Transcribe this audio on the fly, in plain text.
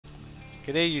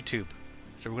G'day YouTube.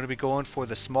 So we're going to be going for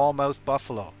the smallmouth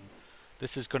buffalo.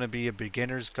 This is going to be a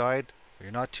beginner's guide.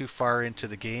 You're not too far into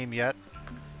the game yet.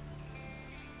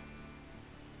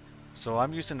 So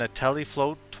I'm using a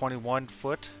Telefloat 21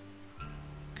 foot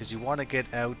because you want to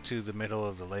get out to the middle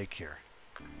of the lake here.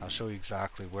 I'll show you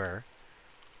exactly where.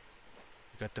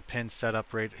 You got the pin set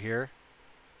up right here.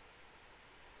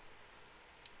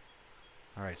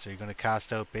 Alright, so you're going to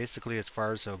cast out basically as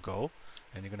far as it'll go,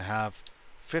 and you're going to have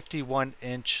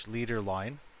 51-inch leader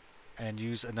line and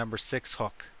use a number 6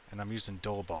 hook, and I'm using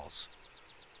dough balls.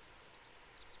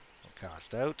 We'll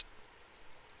cast out.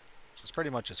 So it's pretty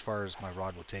much as far as my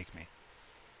rod will take me.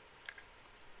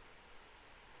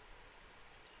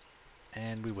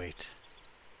 And we wait.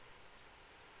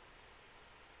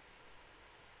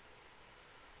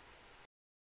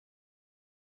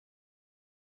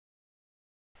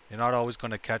 You're not always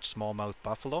going to catch smallmouth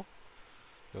buffalo.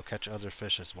 You'll catch other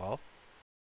fish as well.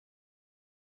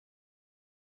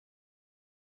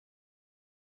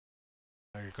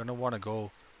 You're going to want to go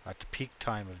at the peak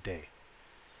time of day.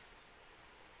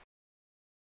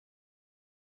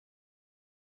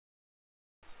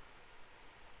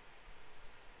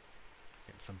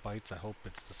 Getting some bites. I hope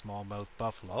it's the smallmouth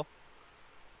buffalo.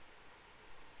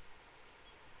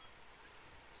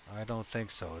 I don't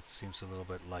think so. It seems a little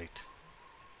bit light.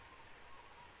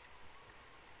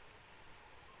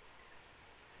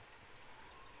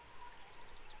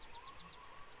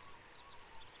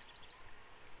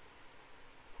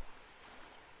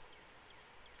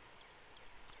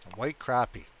 A white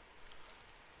crappie.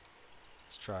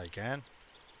 Let's try again.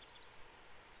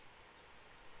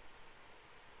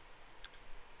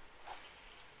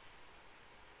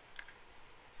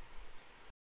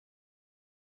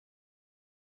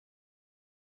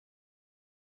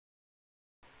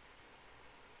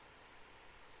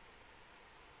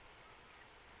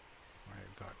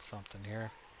 Alright, got something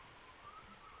here.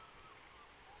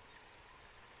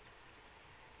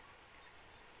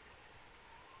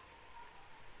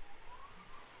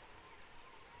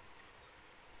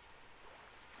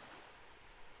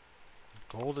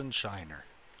 Golden shiner.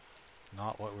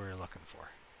 Not what we were looking for.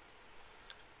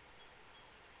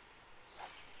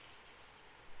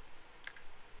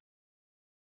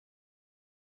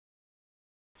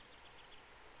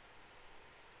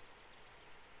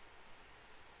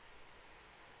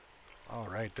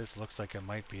 Alright, this looks like it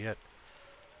might be it.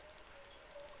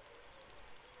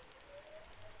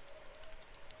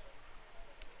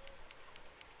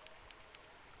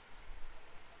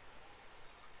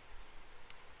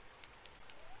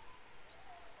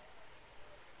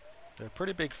 They're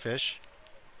pretty big fish.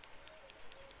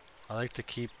 I like to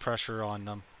keep pressure on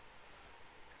them.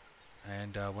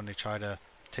 And when they try to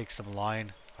take some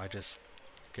line, I just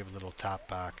give a little tap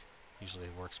back. Usually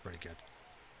it works pretty good.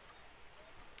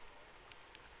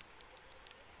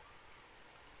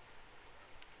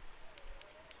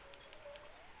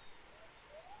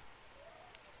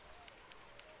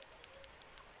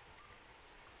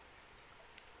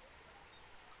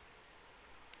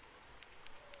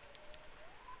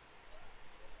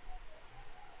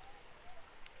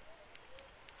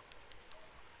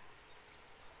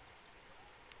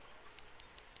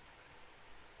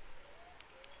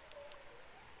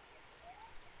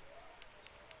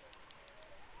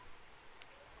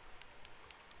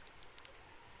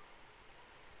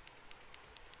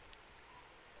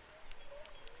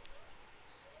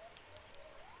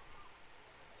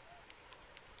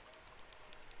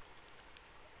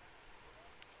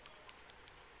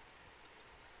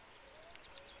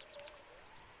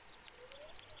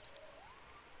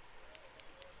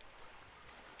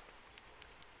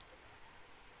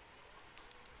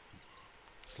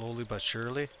 Slowly but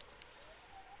surely.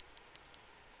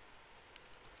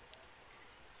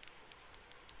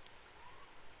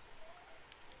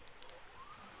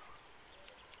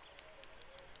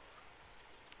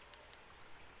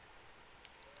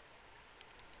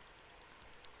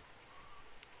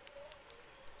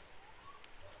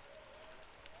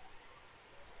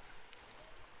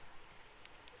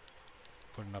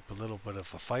 Putting up a little bit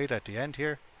of a fight at the end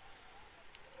here.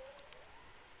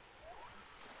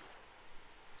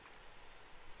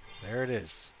 There it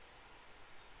is.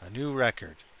 A new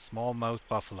record. Smallmouth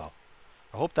buffalo.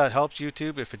 I hope that helped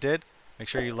YouTube. If it did, make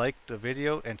sure you like the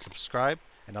video and subscribe,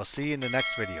 and I'll see you in the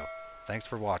next video. Thanks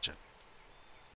for watching.